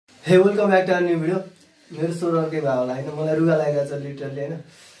हे welcome back to new video. मेरो स्वर अर्कै भयो होला हैन, मलाई रुगा लागेको छ लिटरली हैन।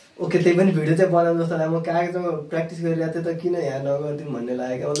 ओके, त्यही पनि भिडियो चाहिँ बनाउँ जस्तो लाग्यो। म कागजमा प्र्याक्टिस गरिरहेको थिएँ त किन यहाँ नगर्दिउँ भन्ने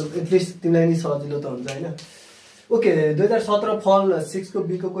लाग्यो। मतलब एटलिस्ट तिमीलाई नि सजिलो त हुन्छ हैन। ओके, 2017 फल 6 को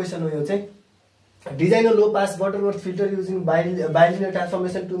बी को क्वेसन हो यो चाहिँ। Design a low pass Butterworth filter using bilinear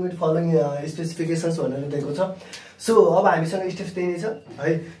transformation to meet following स्पेसिफिकेसन्स भनेर दिएको छ। सो अब हामीसँग स्टेप्स त्यही नै छ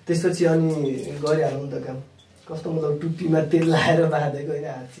है। त्यसपछि अनि गरिहालौँ त काम। कस्तो मतलब टुप्पीमा तेल लाएर बाँधेको हैन,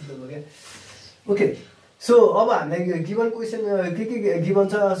 हात चिल्लो भयो क्या। ओके, सो अब हामीलाई गिभन क्वेसन के गिभन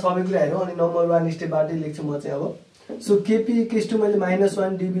छ सबै कुरा हेरौँ अनि नम्बर 1 स्टेपबाटै लेख्छु म चाहिँ अब। सो केपी इक्वल्स टु मैले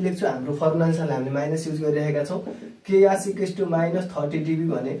 -1 डिबी लेख्छु। हाम्रो फर्मुला अनुसार हामीले माइनस युज गरिरहेका छौँ। केएस इक्वल्स टु -30 डिबी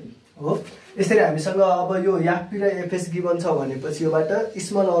भने हो। यसरी हामीसँग अब यो एफपी र एफएस गिभन छ भनेपछि योबाट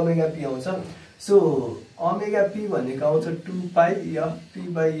स्मल ओमेगा पी आउँछ। सो ओमेगा पी भनेको आउँछ 2 पाई एफपी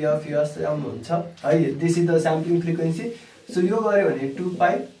बाई एफएस हुन्छ है। This is the sampling frequency. So यो गऱ्यो भने 2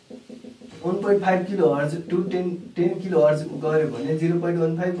 पाई 1.5 kilo hertz to 10 kilo hertz गऱ्यो भने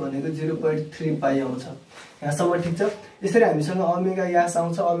 0.15 भनेको 0.3 पाई आउँछ। यहाँसम्म ठिक छ। यसरी हामीसँग ओमेगा यास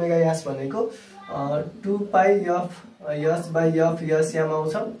आउँछ। ओमेगा यास भनेको 2 पाई एफ यस बाई एफ यस याम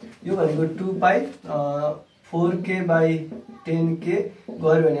आउँछ। यो भनेको 2 पाई 4k बाई 10k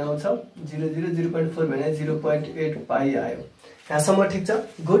गऱ्यो भने आउँछ 0.4 भने 0.8 पाई आयो। यहाँसम्म ठिक छ,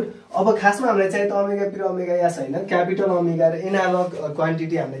 गुड। अब खासमा हामीलाई चाहियो त ओमेगा पी र ओमेगा यास हैन, क्यापिटल ओमेगा र एनालग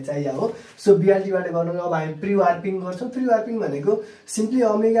क्वान्टिटी हामीलाई चाहियो हो। सो बीआरटीबाट गर्नु। अब हामी प्री वार्पिङ गर्छौँ। प्री वार्पिङ भनेको सिम्पली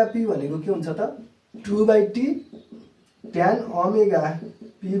ओमेगा पी भनेको के हुन्छ त 2/t tan omega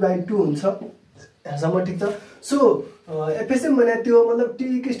p by 2 हुन्छ। यहाँसम्म ठिक छ। सो एफएसएम भने त्यो मतलब t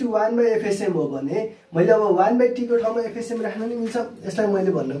इक्वल्स टु 1/fsm हो भने मैले अब 1/t को ठाउँमा एफएसएम राख्न नि मिल्छ। यसलाई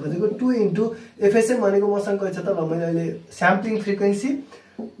मैले भन्न खोजेको 2 इन्टु एफएसएम भनेको मसँग के छ त। ल मैले अहिले sampling frequency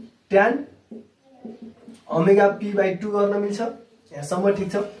tan omega p by 2 गर्न मिल्छ। यहाँसम्म ठिक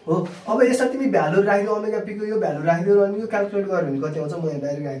छ हो। अब यसमा तिमी भ्यालु राख्यो ओमेगा p को यो भ्यालु राख्यो अनि यो क्याल्कुलेट गर्यो भने कति आउँछ म यहाँ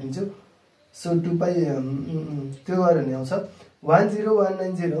डाइरेक्ट राखिदिन्छु। सो 2 पाई त्यो गर्यो भने आउँछ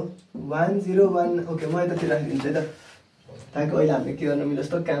 10190 ओके, म यतातिर राखिदिन्छु है त, ताकि अहिले हामीले के गर्न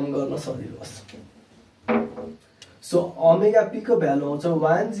मिलोस् त काम गर्न सजिलो होस्। सो ओमेगा पी को भ्यालु आउँछ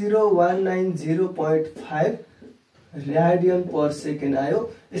 10190.5 रेडियन पर सेकेन्ड आयो।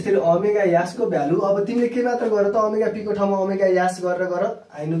 यसरी ओमेगा यासको भ्यालु अब तिमीले के मात्र गर त ओमेगा पी को ठाउँमा ओमेगा यास गरेर गर।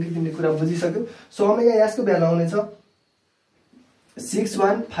 आइनु कि तिमीले कुरा बुझिसक्यौ। सो ओमेगा यासको भ्यालु आउनेछ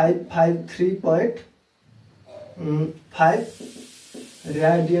 61553.5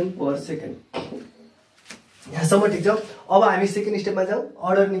 रेडियन पर सेकेन्ड। यहाँसम्म ठिक छ। अब हामी सेकेन्ड स्टेपमा जाउँ,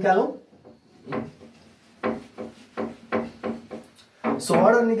 अर्डर निकालौँ। सो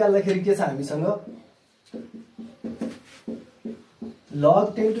अर्डर निकाल्दाखेरि के छ हामीसँग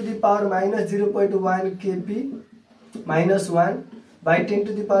log 10 to the power minus 0.1 kp minus 1 by 10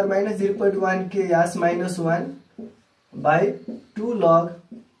 to the power minus 0.1 ks minus 1 by 2 log।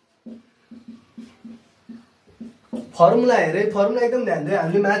 Formula हेरे, फर्मुला एकदम ध्यान दियो।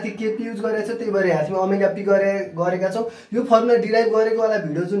 हामीले माथि केपी युज गरेको छ, त्यही भएर हातमा ओमेगा पी गरेका छौँ। यो फर्मुला डिराइभ गरेको वाला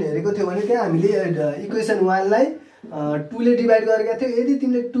भिडियो जुन हेरेको थियो भने त्यहाँ हामीले इक्वेसन 1 लाई 2 ले डिभाइड गरेका थियौँ। यदि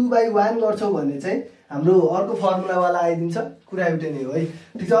तिमीले 2/1 गर्छौ भने चाहिँ हाम्रो अर्को फर्मुला वाला आइदिन्छ। कुरा एउटै नै हो है,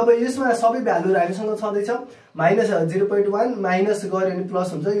 ठिक छ। अब यसमा सबै भ्यालु हामीसँग छँदैछ। माइनस 0.1 माइनस गऱ्यो भने प्लस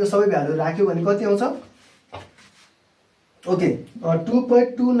हुन्छ। यो सबै भ्यालु राख्यो भने कति आउँछ ओके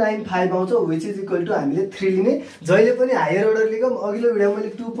 2.295 आउँछ, विच इज इक्वल टु हामीले 3 लिने। जहिले पनि हायर अर्डर लिएको। अघिल्लो भिडियो मैले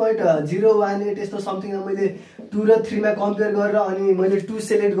 2.018 यस्तो समथिङ मैले 2 र 3 मा कम्पेयर गरेर अनि मैले 2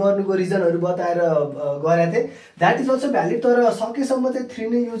 सेलेक्ट गर्नुको रिजनहरू बताएर गरेको थिएँ। द्याट इज अल्सो भ्यालिड, तर सकेसम्म चाहिँ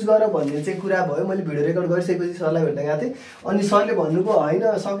 3 नै युज गर भन्ने चाहिँ कुरा भयो। मैले भिडियो रेकर्ड गरिसकेपछि सरलाई भेट्न गएको थिएँ अनि सरले भन्नुभयो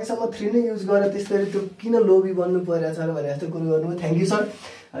होइन सकेसम्म 3 नै युज गर, त्यसरी त्यो किन लोभी बन्नु परिरहेछ भने जस्तो कुरो गर्नुभयो। थ्याङ्क यू सर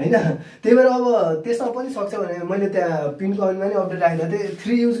होइन। त्यही भएर अब त्यसमा पनि सक्छ भने मैले त्यहाँ पिन कमेन्टमा नि अपडेट राखेको थिएँ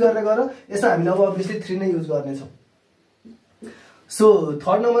 3 युज गरेर गर। यसमा हामीले अब अभियसली 3 नै युज गर्नेछौँ। सो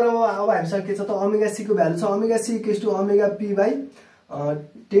थर्ड नम्बर अब हामीसँग के छ त ओमेगा सी को भ्यालु छ। Omega C equals to omega P by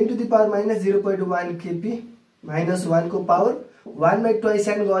 10 to the power minus 0.1 KP minus 1 को पावर 1/2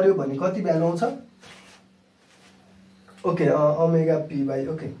 एन गर्यो भने कति भ्यालु आउँछ okay omega P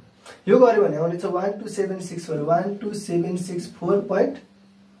by okay यो गर्यो भने आउनेछ 12764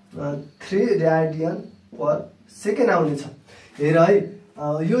 रेडियन पर सेकेन्ड आउनेछ। हेर है,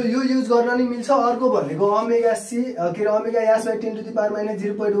 यो युज गर्न नि मिल्छ। अर्को भनेको ओमेगा सी के omega Yas by 10 to the power minus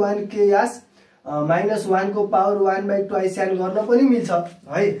 0.1 के यास माइनस 1 को पावर 1/2 एन गर्न पनि मिल्छ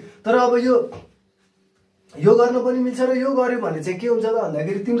है। तर अब यो गर्न पनि मिल्छ र यो गर्यो भने चाहिँ के हुन्छ त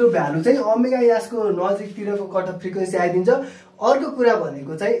भन्दाखेरि तिम्रो भ्यालु चाहिँ ओमेगा यासको नजिकतिरको कट अफ फ्रिक्वेन्सी आइदिन्छ। अर्को कुरा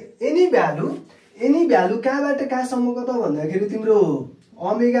भनेको चाहिँ एनी भ्यालु कहाँबाट कहाँसम्मको त भन्दाखेरि तिम्रो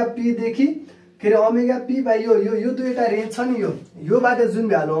ओमेगा पी देखि के रे ओमेगा पी बाइ यो दुईटा रेन्ज छ नि योबाट जुन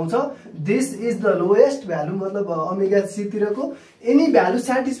भ्यालु आउँछ this is the lowest value मतलब omega C तिरको any value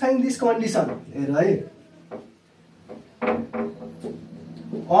सैटिस्फाइङ this condition हेर है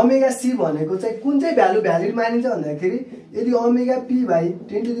ओमेगा सी भनेको चाहिँ कुन चाहिँ भ्यालु भ्यालिड मानिन्छ भन्दाखेरि यदि omega P by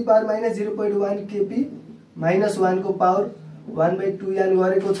 10 to the power -0.1 KP -1 को पावर 1/2 यान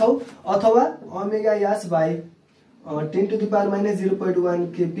गरेको छौ अथवा omega Yas by 10 to the power -0.1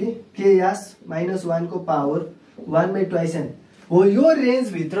 KP के यास -1 को पावर 1/2 यान हो यो रेन्ज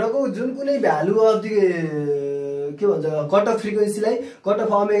भित्रको जुन कुनै भ्यालु अफ द के भन्छ कट अफ फ्रिक्वेन्सीलाई कट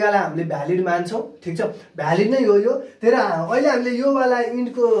अफ ओमेगालाई हामीले भ्यालिड मान्छौं ठीक छ भ्यालिड नै हो यो तर अहिले हामीले यो वाला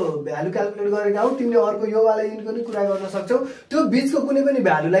इन्टको भ्यालु क्याल्कुलेट गरेका हौ तिमीले अर्को यो वाला इन्टको नि कुरा गर्न सक्छौ त्यो बीचको कुनै पनि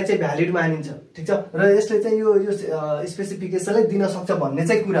भ्यालुलाई चाहिँ भ्यालिड मानिन्छ ठीक छ र यसले चाहिँ यो स्पेसिफिकेसनलाई दिन सक्छ भन्ने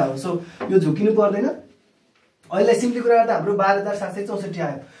चाहिँ कुरा हो सो यो झुकिनु पर्दैन अहिले सिम्पली कुरा गर्दा हाम्रो 12764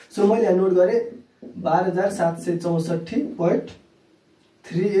 आयो सो मैले यहाँ नोट गरे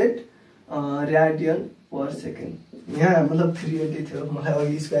 12764.38 रेडियन पर सेकेन्ड यहाँ मतलब 380 थियो मलाई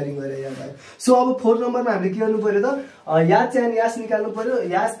अघि स्क्वायरिङ गरेर याद आयो सो अब 4 नम्बरमा हामीले के गर्नु पर्यो त यास च्यान यास निकाल्नु पर्यो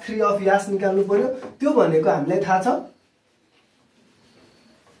यास 3 अफ यास निकाल्नु पर्यो त्यो भनेको हामीलाई थाहा छ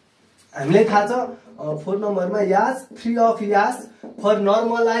 4 नम्बरमा यास 3 of Yas for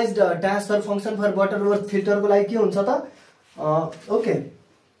नर्मलाइज्ड transfer function for Butterworth फिल्टरको लागि के हुन्छ त ओके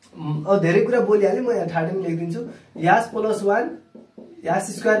धेरै कुरा बोलिहाले म यहाँ ठाडै लेखिदिन्छु यास प्लस 1 यास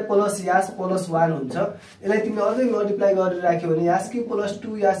स्क्वायर प्लस यास प्लस 1 हुन्छ यसलाई तिमीले अझै मल्टिप्लाई गरेर राख्यो भने यास क्यूब प्लस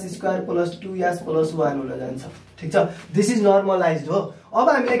 2 यास स्क्वायर प्लस 2 यास प्लस 1 हुन जान्छ ठीक छ दिस इज नर्मलाइज्ड हो अब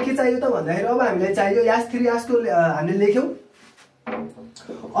हामीलाई के चाहियो त भन्दाखेरि अब हामीलाई चाहियो यास 3 यासको हामीले लेख्यौ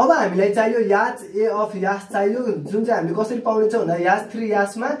अब हामीलाई चाहियो यास ए अफ यास चाहियो जुन चाहिँ हामीले कसरी पाउने छ भन्दा यास 3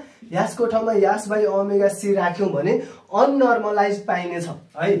 यासमा यासको ठाउँमा यास बाइ ओमेगा सी राख्यौं भने अननर्मलाइज्ड पाइने छ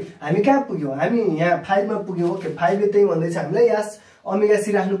है हामी कहाँ पुग्यौं हामी यहाँ 5 मा पुग्यौं ओके 5 ले त्यही भन्दै छ हामीलाई यास ओमेगा सी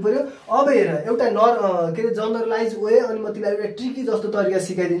राख्नु पर्यो अब हेर एउटा के रे जनरलाइज वे अनि म तिमीलाई एउटा ट्रिकी जस्तो तरिका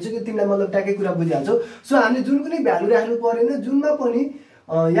सिकाइदिन्छु कि तिमीलाई मतलब ट्याक्कै कुरा बुझिहाल्छौ सो हामीले जुन कुनै भ्यालु राख्नु पर्दैन जुनमा पनि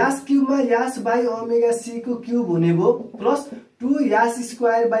यास क्यूबमा यास बाइ ओमेगा सी को क्यूब हुने भो plus 2 Yas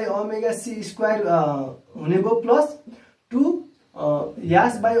square by omega C square हुने भो plus 2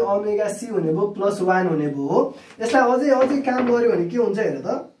 Yas by omega C हुने भो प्लस 1 हुने भो हो यसलाई अझै काम गर्यो भने के हुन्छ हेर त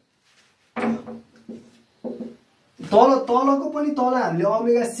तलको पनि तल हामीले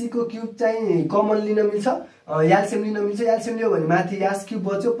ओमेगा सी को क्यूब चाहिँ कमन लिन मिल्छ एलसीएम लिन मिल्छ एलसीएम लियो भने माथि यास क्यूब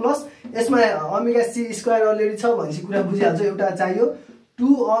बच्यो प्लस यसमा ओमेगा सी स्क्वायर अलरेडी छ भनेपछि कुरा बुझिहाल्छ एउटा चाहियो 2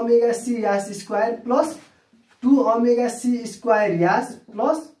 ओमेगा सी यास square plus 2 omega C square यास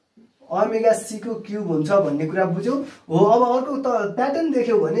प्लस ओमेगा सी को क्यूब हुन्छ भन्ने कुरा बुझ्यौ हो अब अर्को त प्याटर्न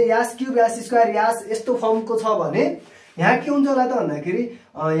देख्यौ भने यास क्यूब यास स्क्वायर यास यस्तो फर्मको छ भने यहाँ के हुन्छ होला त भन्दाखेरि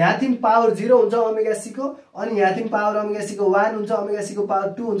यहाँ तिन पावर 0 हुन्छ ओमेगा सी को अनि यहाँ तिन पावर ओमेगा सी को 1 हुन्छ ओमेगा सी को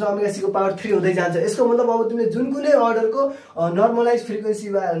पावर 2 हुन्छ ओमेगा सी को पावर 3 हुँदै जान्छ यसको मतलब अब तिमीले जुन कुनै अर्डरको नर्मलाइज्ड फ्रिक्वेन्सी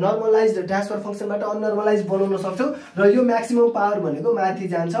नर्मलाइज्ड ट्रान्सफर फंक्सनबाट अननर्मलाइज्ड बनाउन सक्छौ र यो म्याक्सिमम पावर भनेको माथि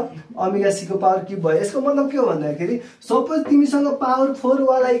जान्छ ओमेगा सी को पावर क्यूब भयो यसको मतलब के हो भन्दाखेरि सपोज तिमीसँग पावर 4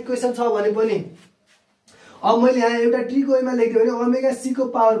 वाला इक्वेसन छ भने पनि अब मैले यहाँ एउटा ट्रिक वेमा लेख्दिए भने ओमेगा सी को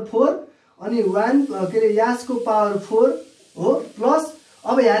पावर 4 अनि 1 के रे यास को पावर 4 हो प्लस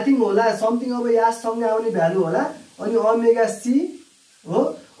अब यहाँ तिमी होला समथिङ अब यास सँगै आउने भ्यालु होला अनि ओमेगा सी हो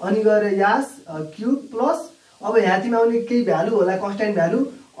अनि गएर यास क्यूब प्लस अब यहाँ तिमी आउने केही भ्यालु होला कन्स्ट्यान्ट भ्यालु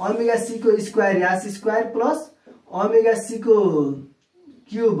ओमेगा सी को स्क्वायर यास स्क्वायर प्लस ओमेगा सी को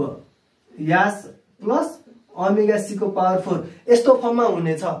क्यूब यास प्लस ओमेगा सी को पावर 4 यस्तो फर्ममा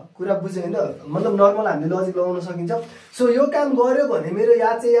हुनेछ कुरा बुझ्यौ हैन मतलब नर्मल हामीले लजिक लगाउन सकिन्छ सो यो काम गर्यो भने मेरो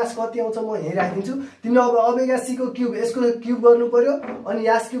यास चाहिँ यास कति आउँछ म यही राखिदिन्छु तिमीले अब ओमेगा सी को क्यूब यसको क्यूब गर्नु पर्यो अनि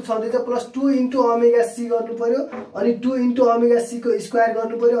यास क्यूब छँदैछ प्लस 2 इन्टु ओमेगा सी गर्नु पर्यो अनि 2 इन्टु ओमेगा सी को स्क्वायर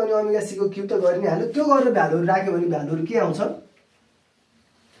गर्नु पर्यो अनि ओमेगा सी को क्यूब त गरि नै हाल्यो त्यो गरेर भ्यालुहरु राख्यो भने भ्यालुहरु के आउँछ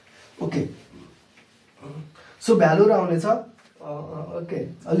ओके सो भ्यालुहरु आउने छ ओके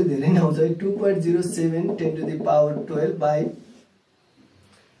अलि धेरै नै आउँछ 2.07 10 to the power 12 by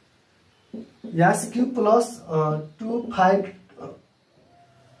Yas cube plus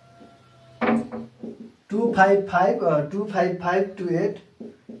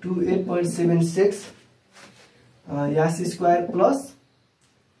 25528 Yas square plus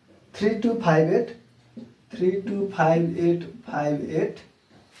 3258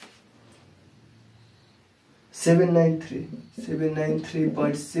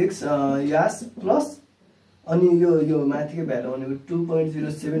 793.6 Yas plus अनि यो माथिको भ्यालु भनेको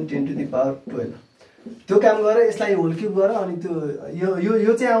 2.07 10 to the power 12 त्यो काम गरेर यसलाई होल क्युब गर अनि त्यो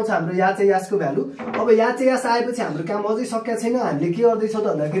यो चाहिँ आउँछ हाम्रो या चाहिँ यासको भ्यालु। अब या चाहिँ यास आएपछि हाम्रो काम अझै सकेको छैन। हामीले के गर्दैछौँ त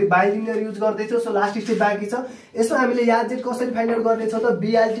भन्दाखेरि बाइलिनियर युज गर्दैछौँ। सो लास्ट स्टेप बाँकी छ। यसमा हामीले याज जेड कसरी फाइन्ड आउट गर्नेछौँ त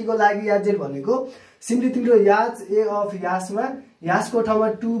बिएलटी को लागि याज जेड भनेको सिम्पली तिम्रो याज ए अफ यासमा यासको ठाउँमा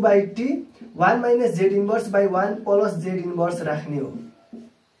 2/t 1 - z inverse by 1 + z inverse राख्ने हो।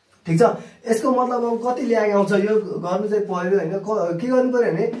 ठीक छ। यसको मतलब अब कति ल्याग आउँछ यो गर्नु चाहिँ पर्यो हैन। के गर्नु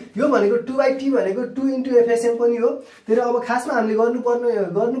पर्यो भने यो भनेको 2/t भनेको 2 * FSM पनि हो। तर अब खासमा हामीले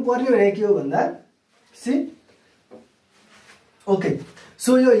गर्नुपर्ने भने के हो भन्दा सी ओके।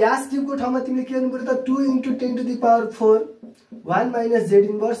 सो यो यास क्युबको ठाउँमा तिमीले के गर्नु पर्यो त 2 * 10⁴ 1 - z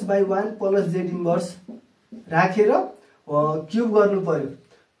inverse by 1 + z inverse राखेर क्युब गर्नु पर्यो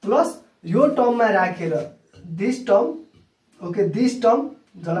प्लस यो टर्ममा राखेर this term okay this term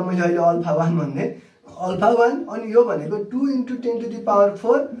जसलाई मैले अहिले अल्फा 1 भन्ने अल्फा 1 अनि यो भनेको 2 * 10⁴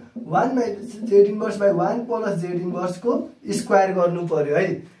 1 - z inverse by 1 + z inverse को स्क्वायर गर्नु पर्यो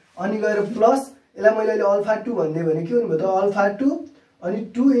है। अनि गएर प्लस यसलाई मैले अहिले अल्फा 2 भन्ने भने के हुनु भयो त अल्फा 2 अनि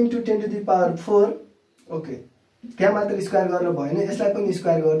 2 * 10⁴ ओके त्यहाँ मात्र स्क्वायर गरेर भएन यसलाई पनि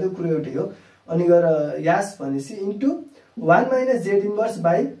स्क्वायर गरिदियो कुरो एउटै हो। अनि गएर यास भनेपछि into 1 - z inverse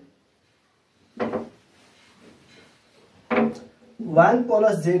by 1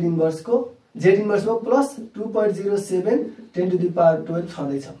 + z inverse को प्लस 2.07 10⁴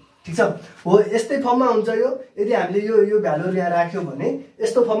 छँदैछ। ठीक छ। हो यस्तै फर्ममा हुन्छ यो। यदि हामीले यो भ्यालु यहाँ राख्यो भने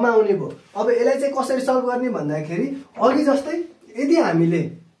यस्तो फर्ममा आउने भयो। अब यसलाई चाहिँ कसरी सल्भ गर्ने भन्दाखेरि अघि जस्तै यदि हामीले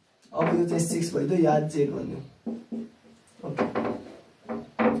अब यो चाहिँ 6 भयो त याज जेड भन्ने ओके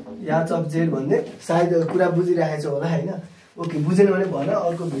याज अफ जेड भन्ने सायद कुरा बुझिराखेको छ होला हैन। ओके बुझेन भने भन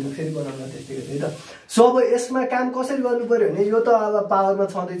अर्को भिडियो फेरि बनाउन त्यस्तै है त। सो अब यसमा काम कसरी गर्नु पर्यो भने यो त अब पावरमा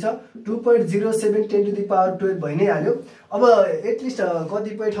छँदैछ 2.07 10⁴ भइ नै हाल्यो। अब एटलिस्ट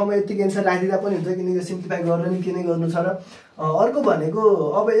कतिपय ठाउँमा यतिको एन्सर राखिदिँदा पनि हुन्छ किनकि यो सिम्प्लिफाई गरेर नि के नै गर्नु छ र। अर्को भनेको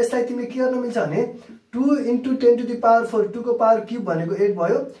अब यसलाई तिमीले के गर्न मिल्छ भने 2 * 10⁴ 2 को पावर क्युब भनेको 8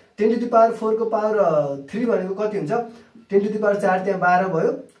 भयो 10⁴ को पावर 3 भनेको कति हुन्छ 10⁴ त्यहाँ 12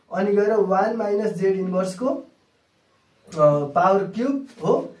 भयो। अनि गएर 1 - z इन्भर्स को पावर क्युब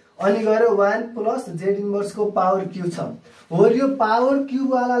हो अनि गएर 1 + z इन्भर्स को पावर क्युब छ हो। यो पावर क्युब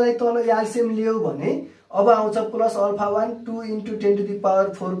वालालाई तल एलसीएम लियो भने अब आउँछ प्लस अल्फा 1 2 *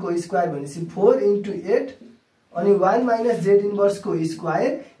 10⁴ को स्क्वायर भनेपछि 4 * 8 अनि 1 - z इन्भर्स को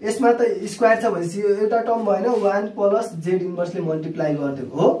स्क्वायर। यसमा त स्क्वायर छ भनेपछि यो एउटा टर्म भएन 1 + z इन्भर्सले मल्टिप्लाई गर्दियो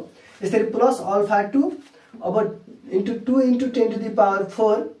हो। यसरी प्लस अल्फा 2 अब इन्टु 2 * 10⁴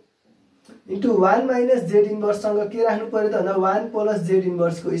 इन्टु 1 - z इन्भर्ससँग के राख्नु पर्यो त भन्दा 1 + z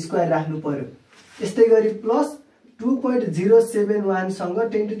इन्भर्स को स्क्वायर राख्नु पर्यो। यस्तै गरी प्लस 2.071 सँग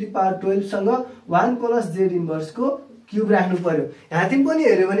 10⁴ सँग 1 + z इन्भर्स को क्युब राख्नु पर्यो। यहाँ तिमी पनि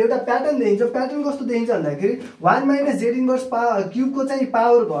हेर्यो भने एउटा प्याटर्न देखिन्छ। प्याटर्न कस्तो देखिन्छ भन्दाखेरि 1 - z इन्भर्स क्युबको चाहिँ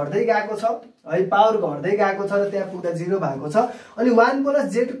पावर घट्दै गएको छ है पावर घट्दै गएको छ र त्यहाँ पुग्दा 0 भएको छ। अनि 1 +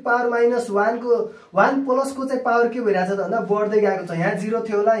 z पावर -1 को 1 प्लस को चाहिँ पावर के भइरहेछ त भन्दा बढ्दै गएको छ। यहाँ 0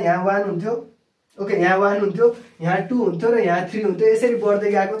 थियो होला यहाँ 1 हुन्थ्यो ओके यहाँ 1 हुन्थ्यो यहाँ 2 हुन्थ्यो र यहाँ 3 हुन्थ्यो यसरी बढ्दै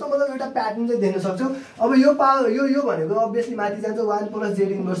गएको छ। मतलब एउटा प्याटर्न चाहिँ देख्न सक्छौ। अब यो पावर यो भनेको अभियसली माथि जान्छ 1 + z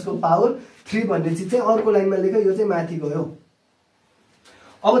इन्भर्स को पावर 3 भन्ने चिज चाहिँ अर्को लाइनमा लेख यो चाहिँ माथि गयो।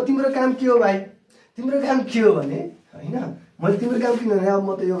 अब तिम्रो काम के हो भाइ तिम्रो काम के हो भने हैन मैले तिम्रो काम किन भने अब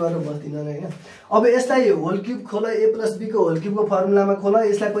म त यो गरेर बस्दिन हैन। अब यसलाई होल क्युब खोल a + b को होल क्युब को फर्मुलामा खोल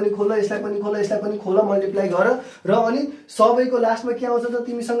यसलाई पनि खोल यसलाई पनि खोल यसलाई पनि खोल मल्टिप्लाई गर र अनि सबैको लास्टमा के आउँछ त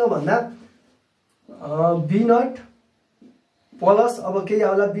तिमीसँग भन्दा b0 प्लस अब के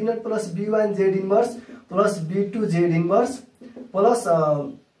आउला b0 + b1 z inverse plus b2 z inverse plus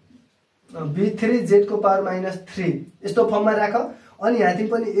b3 z को पावर -3 यस्तो फर्ममा राख। अनि यहाँ तिमी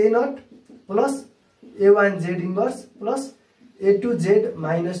पनि a0 plus a1 z inverse plus a2 z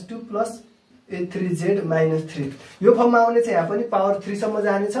 -2 plus a3 z -3 यो फर्ममा आउने चाहिँ यहाँ पनि पावर 3 सम्म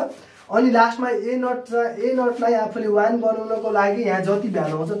जानेछ। अनि लास्टमा a0 लाई आफूले 1 बनाउनको लागि यहाँ जति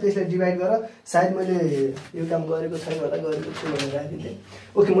भ्यालु आउँछ त्यसलाई डिभाइड गर। सायद मैले यो काम गरेको छैन होला गरेको छु भनेर राखिदिए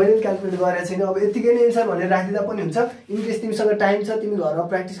ओके मैले पनि क्याल्कुलेट गरेको छैन। अब यतिकै नै एन्सर भनेर राखिदिँदा पनि हुन्छ। इनकेस तिमीसँग टाइम छ तिमी घरमा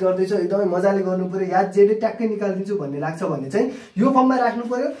प्र्याक्टिस गर्दैछौ एकदमै मजाले गर्नु पर्यो। याद जेले ट्याक्कै निकालिदिन्छु भन्ने लाग्छ भने चाहिँ यो फर्ममा राख्नु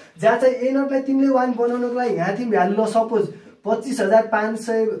पर्यो जहाँ चाहिँ a0 लाई तिमीले 1 बनाउनको लागि यहाँ तिमी भ्यालु ल सपोज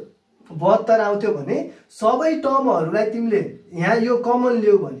 25,572 आउँथ्यो भने सबै टर्महरूलाई तिमीले यहाँ यो कमन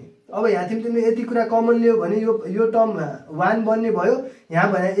लियौ भने अब यहाँ तिमीले यति कुरा कमन लियौ भने यो टर्म 1 बन्ने भयो।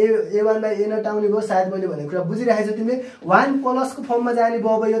 यहाँ भने a1 लाई a0 आउने भयो। सायद मैले भनेको कुरा बुझिरहेको छ तिमीले 1 प्लस को फर्ममा जाने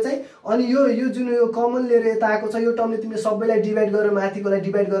भयो अब यो चाहिँ। अनि यो जुन यो कमन लिएर यता आएको छ यो टर्मले तिमीले सबैलाई डिभाइड गरेर माथिकोलाई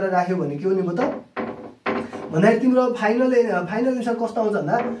डिभाइड गरेर राख्यो भने के हुने भयो त भन्दाखेरि तिम्रो फाइनल एन्सर कस्तो आउँछ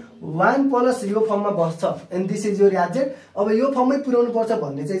भन्दा 1 प्लस यो फर्ममा बस्छ and this is your aged. अब यो फर्ममै पुर्याउनु पर्छ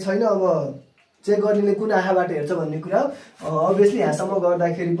भन्ने चाहिँ छैन। अब चेक गर्नेले कुन आँखाबाट हेर्छ भन्ने कुरा हो। अभियसली यहाँसम्म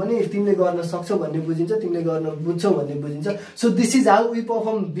गर्दाखेरि पनि तिमीले गर्न सक्छौ भन्ने बुझिन्छ, तिमीले गर्न बुझ्छौ भन्ने बुझिन्छ। So this is how we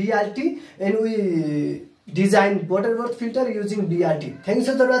perform BRT and we design Butterworth filter using BRT। Thank you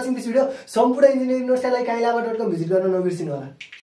so much for watching this video. सम्पूर्ण इन्जिनियरिङ नोट्सलाई काइलाबा.com भिजिट गर्न नबिर्सिनु होला।